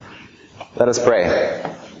Let us pray.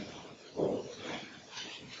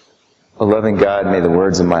 O loving God, may the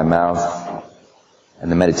words of my mouth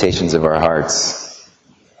and the meditations of our hearts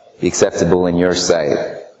be acceptable in your sight,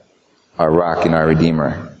 our rock and our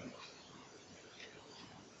Redeemer.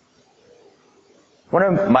 One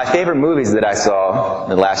of my favorite movies that I saw in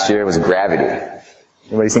the last year was Gravity.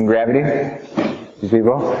 Anybody seen Gravity? These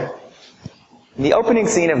people? In the opening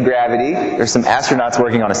scene of Gravity, there's some astronauts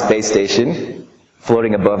working on a space station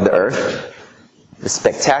floating above the Earth. The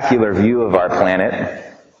spectacular view of our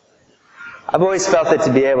planet. I've always felt that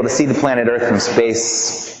to be able to see the planet Earth from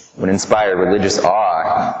space would inspire religious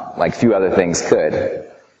awe like few other things could.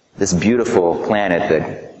 This beautiful planet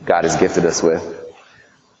that God has gifted us with.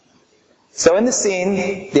 So in the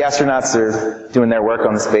scene, the astronauts are doing their work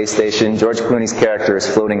on the space station. George Clooney's character is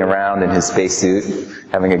floating around in his spacesuit,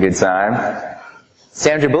 having a good time.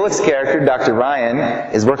 Sandra Bullock's character, Dr.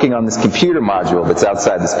 Ryan, is working on this computer module that's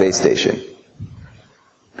outside the space station.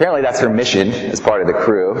 Apparently that's her mission as part of the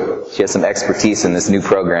crew. She has some expertise in this new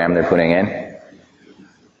program they're putting in.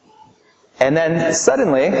 And then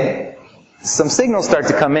suddenly, some signals start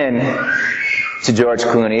to come in to George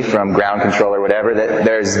Clooney from ground control or whatever, that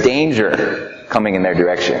there's danger coming in their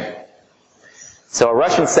direction. So a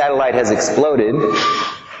Russian satellite has exploded,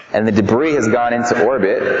 and the debris has gone into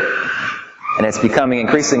orbit, and it's becoming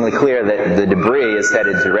increasingly clear that the debris is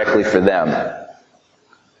headed directly for them.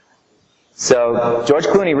 So George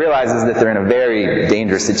Clooney realizes that they're in a very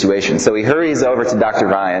dangerous situation. So he hurries over to Dr.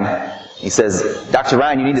 Ryan. He says, Dr.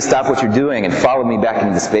 Ryan, you need to stop what you're doing and follow me back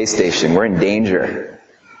into the space station. We're in danger.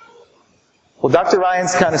 Well, Dr.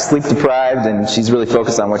 Ryan's kind of sleep deprived, and she's really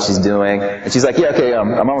focused on what she's doing. And she's like, yeah, okay,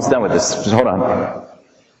 I'm almost done with this. Just hold on.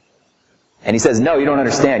 And he says, no, you don't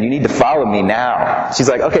understand. You need to follow me now. She's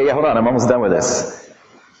like, okay, yeah, hold on, I'm almost done with this.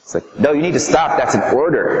 It's like, no, you need to stop. That's an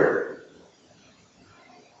order.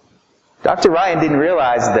 Dr. Ryan didn't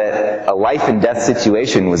realize that a life and death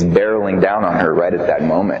situation was barreling down on her right at that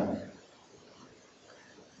moment.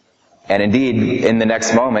 And indeed, in the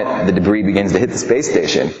next moment, the debris begins to hit the space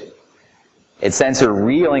station. It sends her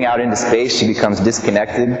reeling out into space. She becomes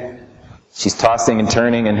disconnected. She's tossing and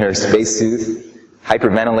turning in her spacesuit,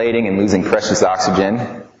 hyperventilating and losing precious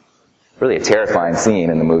oxygen. Really a terrifying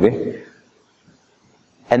scene in the movie.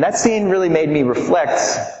 And that scene really made me reflect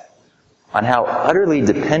on how utterly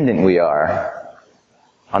dependent we are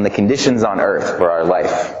on the conditions on Earth for our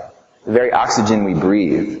life, the very oxygen we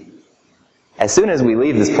breathe. As soon as we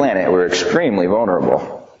leave this planet, we're extremely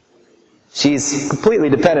vulnerable. She's completely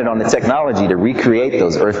dependent on the technology to recreate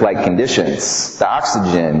those Earth-like conditions, the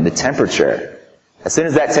oxygen, the temperature. As soon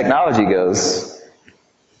as that technology goes,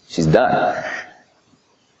 she's done.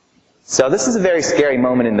 So this is a very scary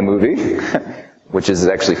moment in the movie, which is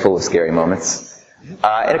actually full of scary moments.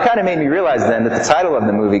 And it kind of made me realize then that the title of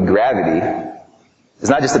the movie, Gravity, is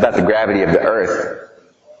not just about the gravity of the Earth,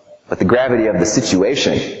 but the gravity of the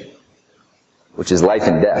situation, which is life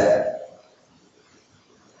and death.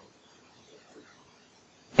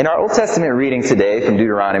 In our Old Testament reading today from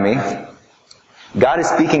Deuteronomy, God is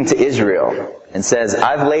speaking to Israel and says,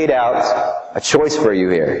 I've laid out a choice for you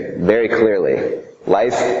here, very clearly.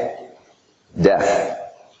 Life, death.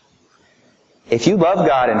 If you love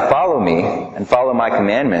God and follow me and follow my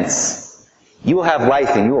commandments, you will have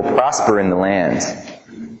life and you will prosper in the land.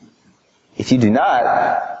 If you do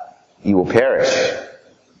not, you will perish.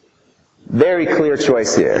 Very clear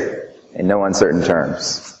choice here, in no uncertain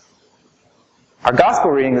terms. Our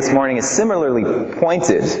gospel reading this morning is similarly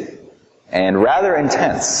pointed and rather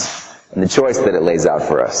intense in the choice that it lays out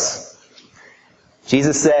for us.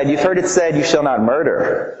 Jesus said, you've heard it said, you shall not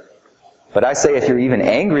murder. But I say if you're even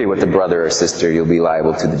angry with a brother or sister, you'll be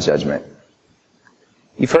liable to the judgment.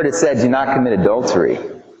 You've heard it said, do not commit adultery.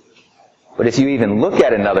 But if you even look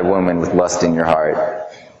at another woman with lust in your heart,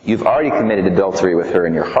 you've already committed adultery with her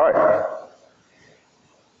in your heart.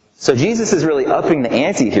 So Jesus is really upping the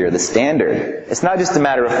ante here, the standard. It's not just a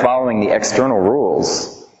matter of following the external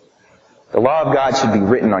rules. The law of God should be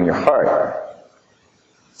written on your heart.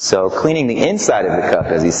 So cleaning the inside of the cup,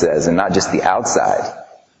 as he says, and not just the outside.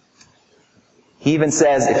 He even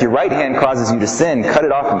says, if your right hand causes you to sin, cut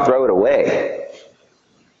it off and throw it away.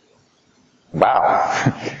 Wow.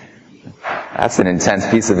 That's an intense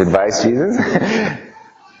piece of advice, Jesus.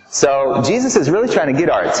 So Jesus is really trying to get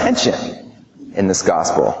our attention in this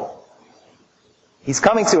gospel. He's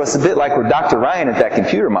coming to us a bit like we're Dr. Ryan at that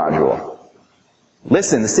computer module.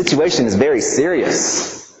 Listen, the situation is very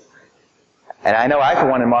serious. And I know I, for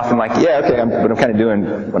one, am often like, yeah, okay, but I'm kind of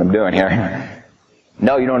doing what I'm doing here.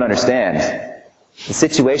 No, you don't understand. The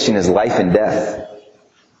situation is life and death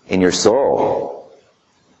in your soul.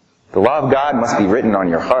 The law of God must be written on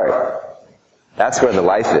your heart. That's where the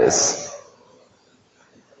life is.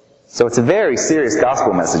 So it's a very serious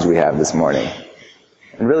gospel message we have this morning.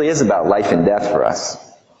 It really is about life and death for us.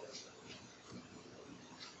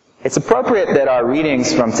 It's appropriate that our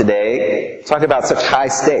readings from today talk about such high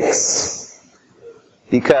stakes,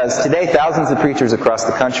 because today thousands of preachers across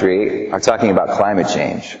the country are talking about climate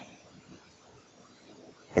change.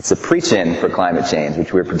 It's a preach-in for climate change,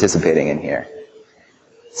 which we're participating in here.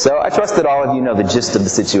 So I trust that all of you know the gist of the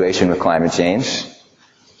situation with climate change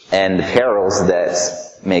and the perils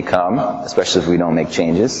that may come, especially if we don't make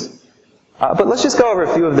changes. But let's just go over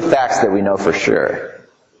a few of the facts that we know for sure.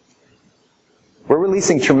 We're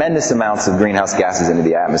releasing tremendous amounts of greenhouse gases into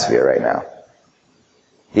the atmosphere right now.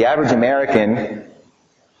 The average American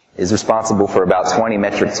is responsible for about 20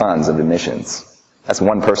 metric tons of emissions. That's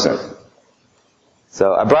one person.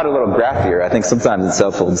 So I brought a little graph here. I think sometimes it's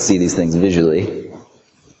helpful to see these things visually.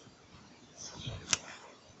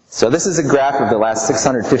 So this is a graph of the last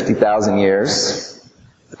 650,000 years.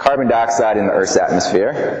 The carbon dioxide in the Earth's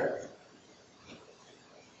atmosphere.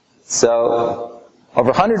 So,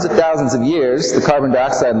 over hundreds of thousands of years, the carbon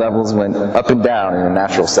dioxide levels went up and down in a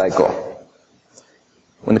natural cycle.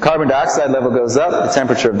 When the carbon dioxide level goes up, the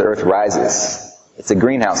temperature of the Earth rises. It's a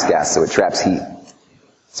greenhouse gas, so it traps heat.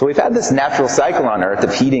 So we've had this natural cycle on Earth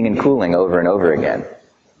of heating and cooling over and over again.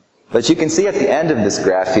 But you can see at the end of this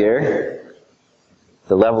graph here,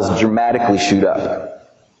 the levels dramatically shoot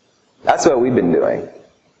up. That's what we've been doing.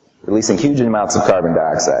 Releasing huge amounts of carbon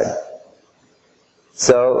dioxide.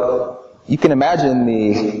 So, you can imagine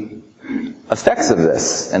the effects of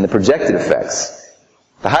this and the projected effects.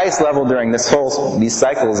 The highest level during these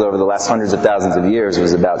cycles over the last hundreds of thousands of years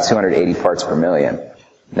was about 280 parts per million.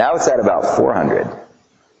 Now it's at about 400.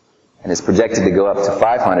 And it's projected to go up to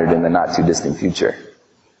 500 in the not too distant future.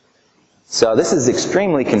 So this is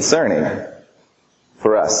extremely concerning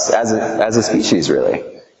for us as a species, really.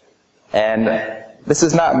 And this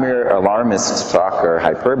is not mere alarmist talk or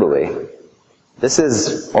hyperbole. This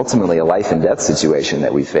is ultimately a life and death situation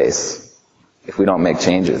that we face if we don't make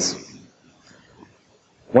changes.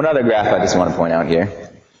 One other graph I just want to point out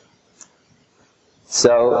here.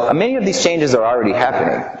 So, many of these changes are already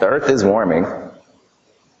happening. The Earth is warming.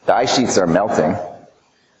 The ice sheets are melting.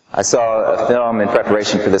 I saw a film in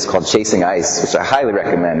preparation for this called Chasing Ice, which I highly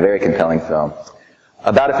recommend, very compelling film,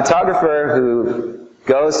 about a photographer who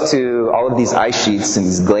goes to all of these ice sheets and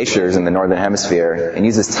these glaciers in the northern hemisphere and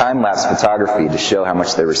uses time-lapse photography to show how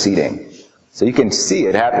much they're receding. So you can see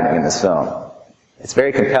it happening in this film. It's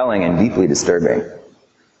very compelling and deeply disturbing.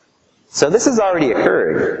 So this has already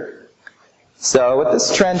occurred. So what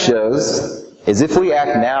this trend shows is if we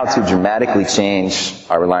act now to dramatically change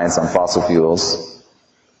our reliance on fossil fuels,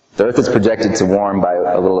 the Earth is projected to warm by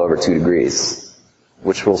a little over 2 degrees,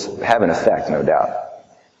 which will have an effect, no doubt.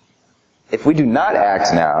 If we do not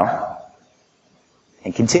act now,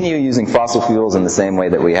 and continue using fossil fuels in the same way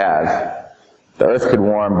that we have, the Earth could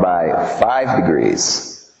warm by 5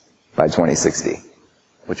 degrees by 2060,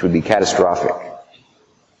 which would be catastrophic.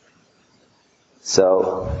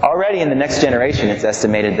 So, already in the next generation, it's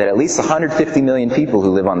estimated that at least 150 million people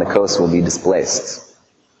who live on the coast will be displaced.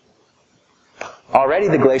 Already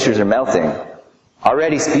the glaciers are melting.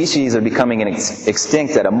 Already species are becoming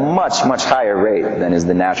extinct at a much, much higher rate than is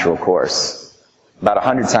the natural course. About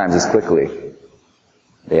 100 times as quickly,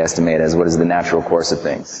 they estimate, as what is the natural course of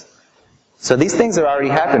things. So these things are already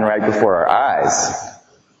happening right before our eyes.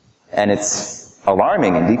 And it's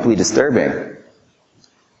alarming and deeply disturbing.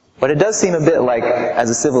 But it does seem a bit like,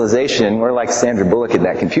 as a civilization, we're like Sandra Bullock in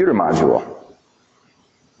that computer module.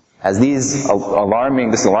 As this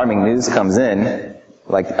alarming news comes in,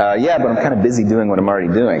 like, yeah, but I'm kind of busy doing what I'm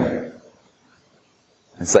already doing.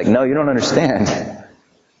 It's like, no, you don't understand.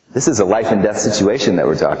 This is a life and death situation that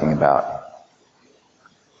we're talking about.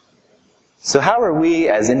 So how are we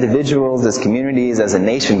as individuals, as communities, as a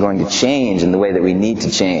nation going to change in the way that we need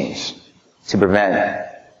to change to prevent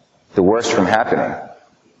the worst from happening?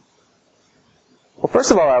 Well,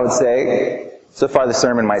 first of all, I would say, so far the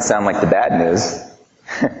sermon might sound like the bad news,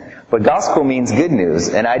 but gospel means good news,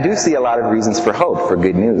 and I do see a lot of reasons for hope for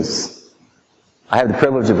good news. I have the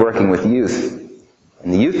privilege of working with youth,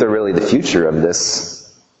 and the youth are really the future of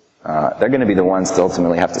this. They're going to be the ones to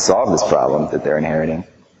ultimately have to solve this problem that they're inheriting.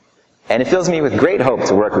 And it fills me with great hope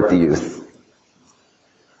to work with the youth.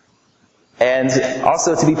 And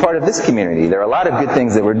also to be part of this community. There are a lot of good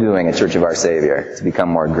things that we're doing at Church of Our Savior to become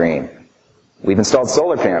more green. We've installed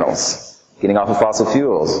solar panels, getting off of fossil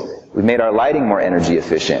fuels. We've made our lighting more energy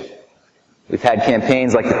efficient. We've had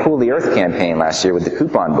campaigns like the Cool the Earth campaign last year with the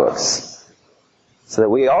coupon books. So that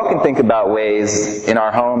we all can think about ways in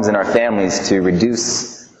our homes and our families to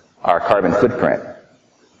reduce our carbon footprint.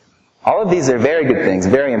 All of these are very good things,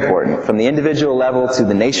 very important, from the individual level to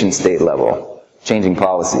the nation-state level, changing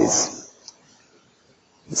policies.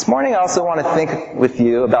 This morning I also want to think with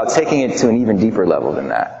you about taking it to an even deeper level than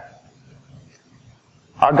that.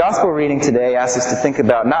 Our gospel reading today asks us to think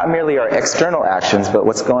about not merely our external actions, but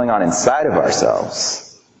what's going on inside of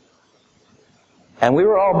ourselves. And we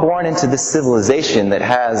were all born into this civilization that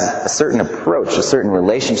has a certain approach, a certain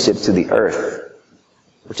relationship to the earth,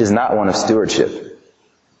 which is not one of stewardship.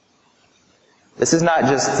 This is not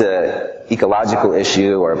just an ecological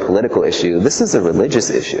issue or a political issue. This is a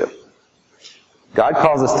religious issue. God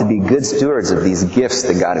calls us to be good stewards of these gifts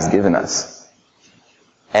that God has given us.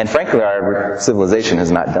 And frankly, our civilization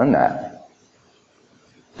has not done that.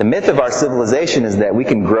 The myth of our civilization is that we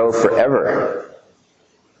can grow forever.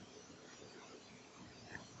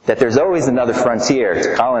 That there's always another frontier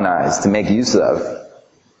to colonize, to make use of.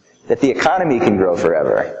 That the economy can grow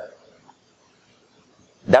forever.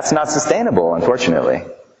 That's not sustainable, unfortunately.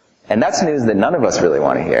 And that's news that none of us really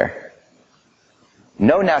want to hear.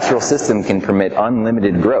 No natural system can permit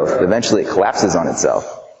unlimited growth. Eventually it collapses on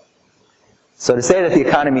itself. So to say that the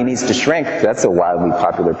economy needs to shrink, that's a wildly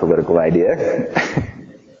popular political idea.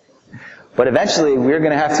 But eventually we're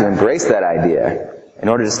going to have to embrace that idea in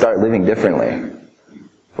order to start living differently.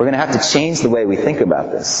 We're going to have to change the way we think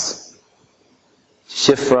about this.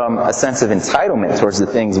 Shift from a sense of entitlement towards the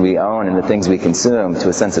things we own and the things we consume to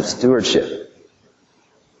a sense of stewardship.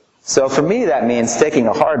 So for me, that means taking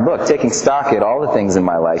a hard look, taking stock at all the things in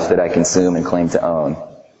my life that I consume and claim to own.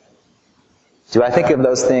 Do I think of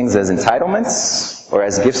those things as entitlements or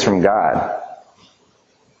as gifts from God?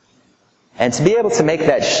 And to be able to make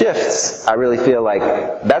that shift, I really feel like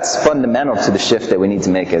that's fundamental to the shift that we need to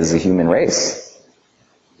make as a human race.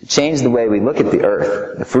 To change the way we look at the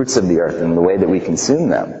earth, the fruits of the earth, and the way that we consume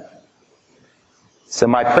them. So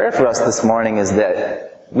my prayer for us this morning is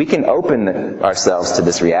that we can open ourselves to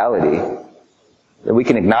this reality, that we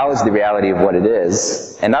can acknowledge the reality of what it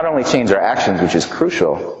is, and not only change our actions, which is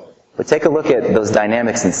crucial, but take a look at those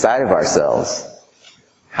dynamics inside of ourselves.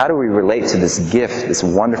 How do we relate to this gift, this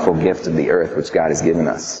wonderful gift of the earth which God has given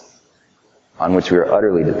us, on which we are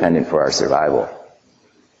utterly dependent for our survival?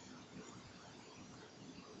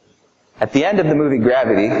 At the end of the movie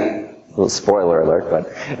Gravity, a little spoiler alert, but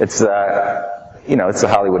it's a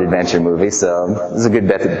Hollywood adventure movie, so there's a good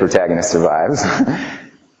bet that the protagonist survives.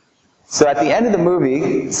 So at the end of the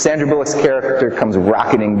movie, Sandra Bullock's character comes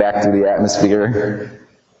rocketing back through the atmosphere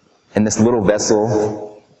in this little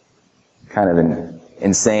vessel, kind of an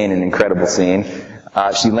insane and incredible scene.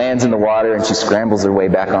 She lands in the water and she scrambles her way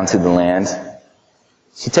back onto the land.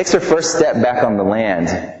 She takes her first step back on the land,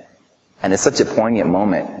 and it's such a poignant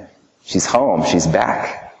moment. She's home. She's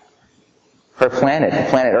back. Her planet, the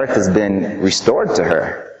planet Earth, has been restored to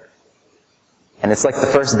her. And it's like the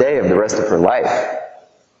first day of the rest of her life.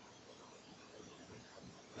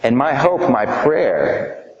 And my hope, my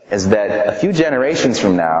prayer, is that a few generations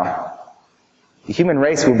from now, the human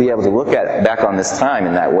race will be able to look back on this time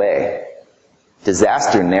in that way.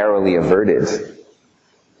 Disaster narrowly averted.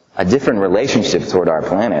 A different relationship toward our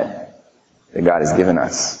planet that God has given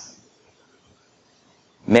us.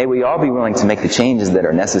 May we all be willing to make the changes that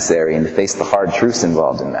are necessary and to face the hard truths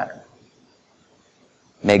involved in that.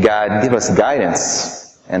 May God give us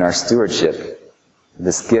guidance in our stewardship of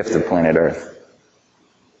this gift of planet Earth.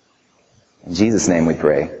 In Jesus' name we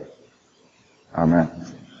pray. Amen.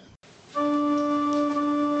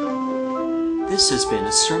 This has been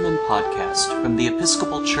a sermon podcast from the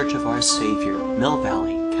Episcopal Church of Our Savior, Mill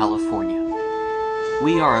Valley, California.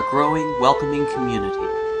 We are a growing, welcoming community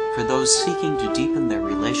for those seeking to deepen their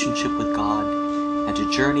relationship with God and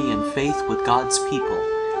to journey in faith with God's people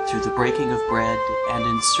through the breaking of bread and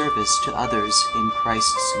in service to others in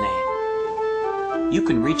Christ's name. You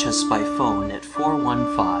can reach us by phone at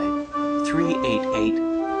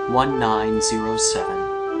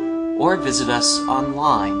 415-388-1907 or visit us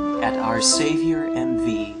online at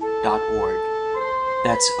oursaviormv.org.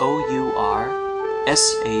 That's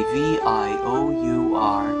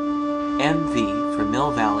OURSAVIOURMV for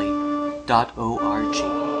millvalley.org.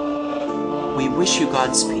 We wish you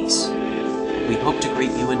God's peace. We hope to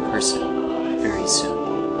greet you in person very soon.